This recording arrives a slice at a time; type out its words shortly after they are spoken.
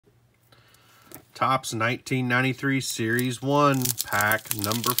Topps 1993 Series 1, pack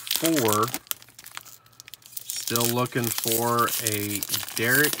number 4. Still looking for a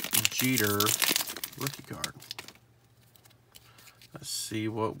Derek Jeter rookie card. Let's see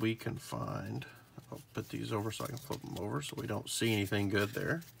what we can find. I'll put these over so I can flip them over so we don't see anything good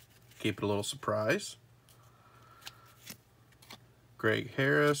there. Keep it a little surprise. Greg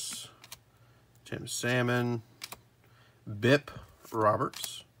Harris, Tim Salmon, Bip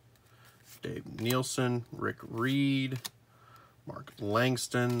Roberts, Dave Nielsen, Rick Reed, Mark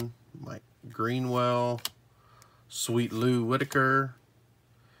Langston, Mike Greenwell, Sweet Lou Whitaker,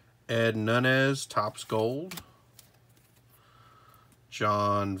 Ed Nunez, Topps Gold,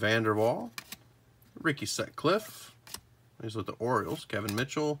 John Vanderwall, Ricky Sutcliffe, he's with the Orioles, Kevin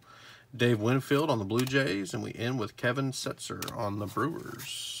Mitchell, Dave Winfield on the Blue Jays, and we end with Kevin Setzer on the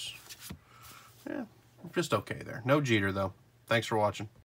Brewers. Yeah, just okay there. No Jeter, though. Thanks for watching.